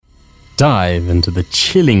dive into the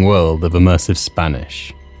chilling world of immersive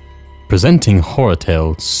Spanish, presenting horror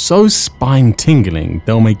tales so spine-tingling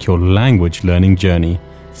they'll make your language learning journey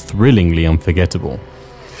thrillingly unforgettable.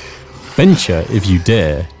 Venture, if you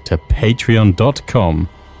dare, to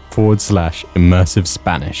patreon.com/immersive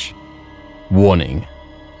Spanish. Warning,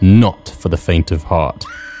 not for the faint of heart.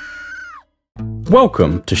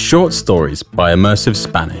 Welcome to Short Stories by Immersive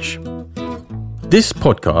Spanish. This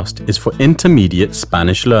podcast is for intermediate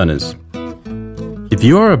Spanish learners. If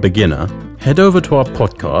you are a beginner, head over to our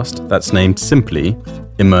podcast that's named simply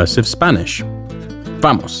Immersive Spanish.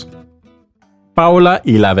 Vamos. Paula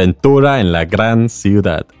y la aventura en la gran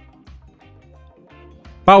ciudad.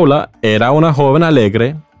 Paula era una joven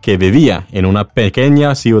alegre que vivía en una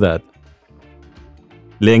pequeña ciudad.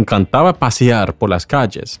 Le encantaba pasear por las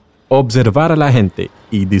calles, observar a la gente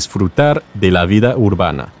y disfrutar de la vida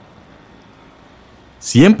urbana.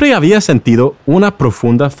 Siempre había sentido una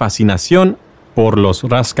profunda fascinación por los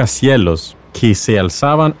rascacielos que se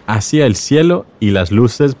alzaban hacia el cielo y las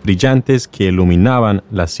luces brillantes que iluminaban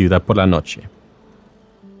la ciudad por la noche.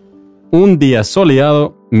 Un día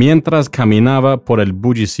soleado, mientras caminaba por el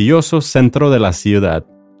bullicioso centro de la ciudad,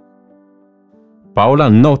 Paula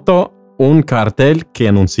notó un cartel que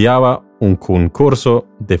anunciaba un concurso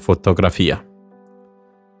de fotografía.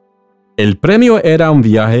 El premio era un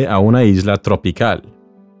viaje a una isla tropical.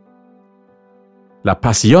 La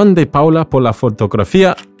pasión de Paula por la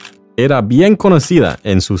fotografía era bien conocida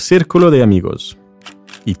en su círculo de amigos,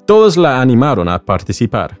 y todos la animaron a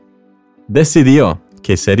participar. Decidió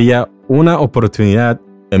que sería una oportunidad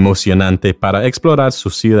emocionante para explorar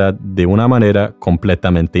su ciudad de una manera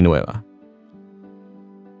completamente nueva.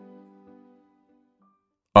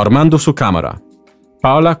 Armando su cámara,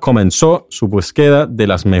 Paula comenzó su búsqueda de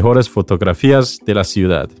las mejores fotografías de la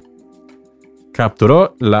ciudad.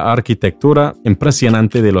 Capturó la arquitectura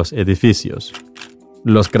impresionante de los edificios,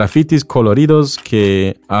 los grafitis coloridos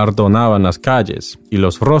que adornaban las calles y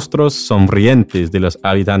los rostros sonrientes de los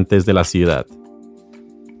habitantes de la ciudad.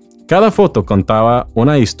 Cada foto contaba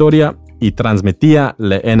una historia y transmitía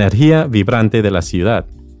la energía vibrante de la ciudad.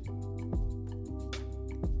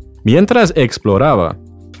 Mientras exploraba,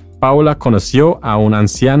 Paula conoció a un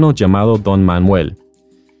anciano llamado Don Manuel,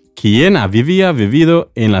 quien había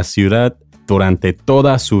vivido en la ciudad durante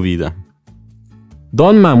toda su vida.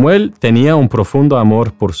 Don Manuel tenía un profundo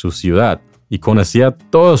amor por su ciudad y conocía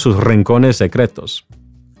todos sus rincones secretos.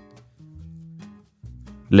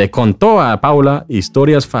 Le contó a Paula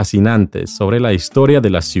historias fascinantes sobre la historia de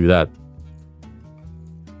la ciudad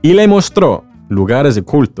y le mostró lugares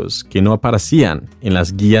ocultos que no aparecían en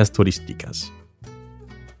las guías turísticas.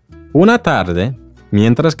 Una tarde,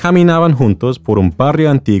 mientras caminaban juntos por un barrio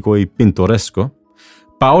antiguo y pintoresco,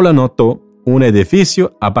 Paula notó un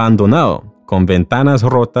edificio abandonado con ventanas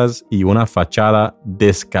rotas y una fachada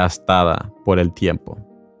desgastada por el tiempo.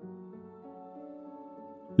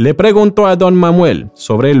 Le preguntó a Don Manuel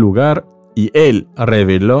sobre el lugar y él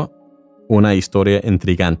reveló una historia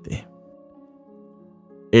intrigante.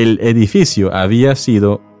 El edificio había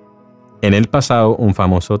sido en el pasado un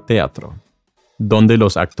famoso teatro, donde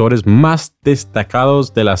los actores más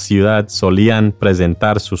destacados de la ciudad solían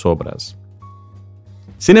presentar sus obras.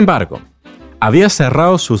 Sin embargo, había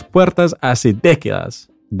cerrado sus puertas hace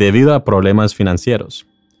décadas debido a problemas financieros.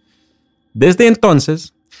 Desde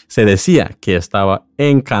entonces, se decía que estaba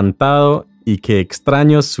encantado y que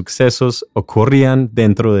extraños sucesos ocurrían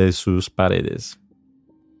dentro de sus paredes.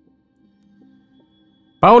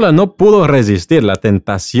 Paula no pudo resistir la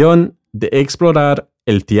tentación de explorar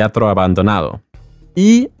el teatro abandonado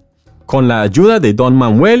y, con la ayuda de Don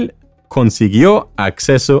Manuel, consiguió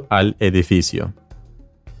acceso al edificio.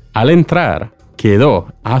 Al entrar, quedó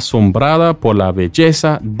asombrada por la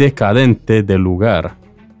belleza decadente del lugar.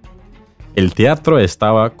 El teatro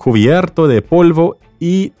estaba cubierto de polvo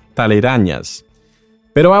y telarañas,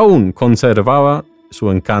 pero aún conservaba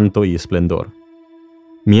su encanto y esplendor.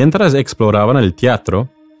 Mientras exploraban el teatro,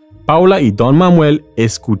 Paula y Don Manuel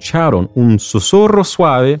escucharon un susurro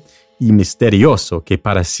suave y misterioso que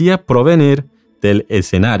parecía provenir del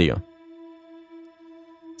escenario.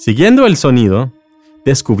 Siguiendo el sonido,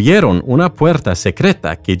 descubrieron una puerta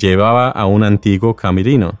secreta que llevaba a un antiguo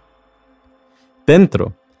camerino.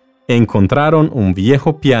 Dentro, encontraron un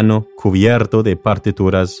viejo piano cubierto de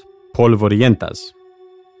partituras polvorientas.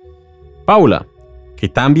 Paula, que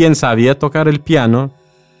también sabía tocar el piano,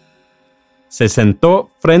 se sentó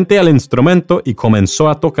frente al instrumento y comenzó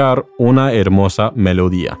a tocar una hermosa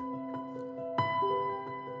melodía.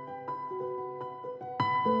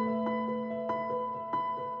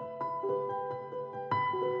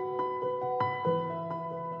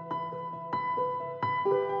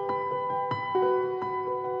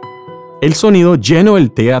 El sonido llenó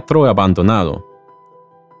el teatro abandonado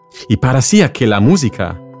y parecía que la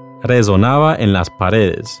música resonaba en las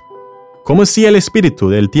paredes, como si el espíritu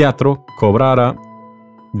del teatro cobrara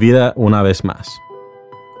vida una vez más.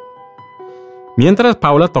 Mientras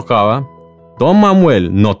Paula tocaba, Don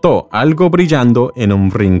Manuel notó algo brillando en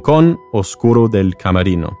un rincón oscuro del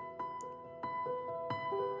camerino.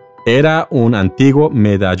 Era un antiguo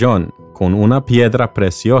medallón con una piedra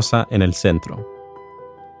preciosa en el centro.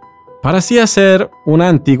 Parecía ser una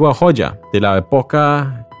antigua joya de la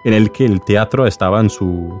época en la que el teatro estaba en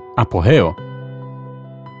su apogeo.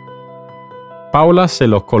 Paula se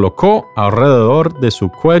lo colocó alrededor de su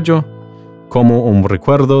cuello como un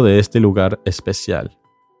recuerdo de este lugar especial.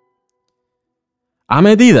 A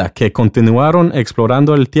medida que continuaron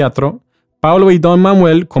explorando el teatro, Paula y Don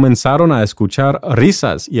Manuel comenzaron a escuchar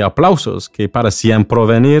risas y aplausos que parecían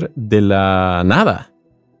provenir de la nada.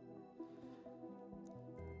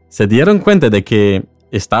 Se dieron cuenta de que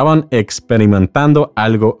estaban experimentando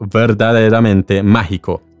algo verdaderamente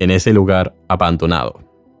mágico en ese lugar abandonado.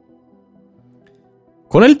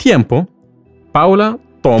 Con el tiempo, Paula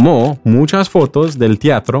tomó muchas fotos del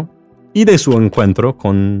teatro y de su encuentro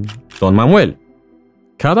con Don Manuel.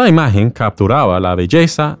 Cada imagen capturaba la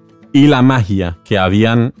belleza y la magia que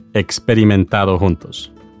habían experimentado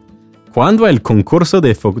juntos. Cuando el concurso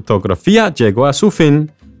de fotografía llegó a su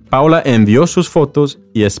fin, Paula envió sus fotos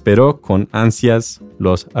y esperó con ansias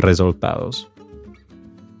los resultados.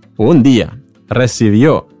 Un día,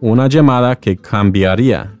 recibió una llamada que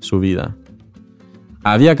cambiaría su vida.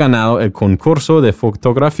 Había ganado el concurso de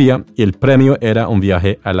fotografía y el premio era un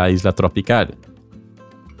viaje a la isla tropical.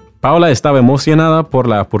 Paula estaba emocionada por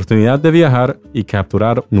la oportunidad de viajar y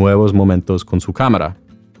capturar nuevos momentos con su cámara.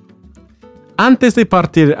 Antes de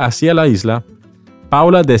partir hacia la isla,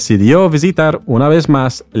 Paula decidió visitar una vez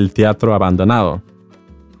más el teatro abandonado.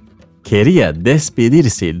 Quería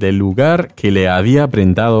despedirse del lugar que le había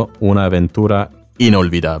brindado una aventura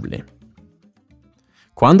inolvidable.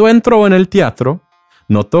 Cuando entró en el teatro,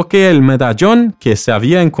 notó que el medallón que se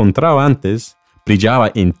había encontrado antes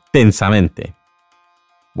brillaba intensamente.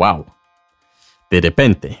 ¡Wow! De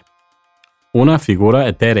repente, una figura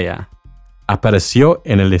etérea apareció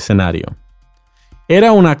en el escenario.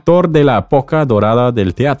 Era un actor de la época dorada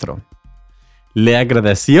del teatro. Le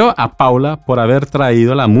agradeció a Paula por haber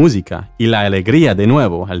traído la música y la alegría de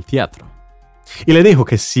nuevo al teatro. Y le dijo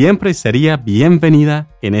que siempre sería bienvenida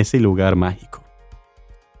en ese lugar mágico.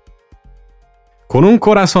 Con un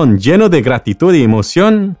corazón lleno de gratitud y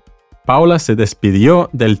emoción, Paula se despidió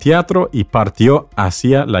del teatro y partió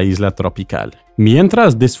hacia la isla tropical.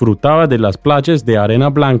 Mientras disfrutaba de las playas de arena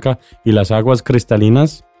blanca y las aguas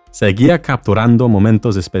cristalinas, seguía capturando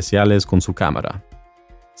momentos especiales con su cámara,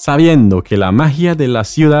 sabiendo que la magia de la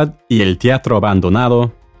ciudad y el teatro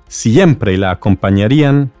abandonado siempre la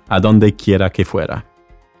acompañarían a donde quiera que fuera.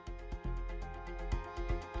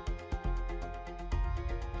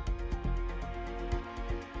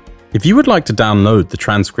 If you would like to download the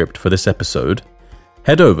transcript for this episode,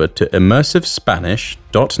 head over to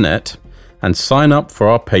immersivespanish.net and sign up for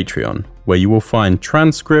our Patreon, where you will find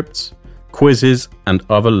transcripts, quizzes, and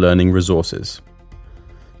other learning resources.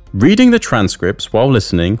 Reading the transcripts while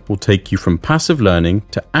listening will take you from passive learning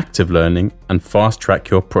to active learning and fast-track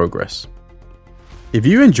your progress. If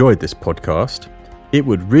you enjoyed this podcast, it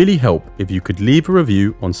would really help if you could leave a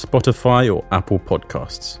review on Spotify or Apple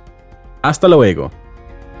Podcasts. Hasta luego!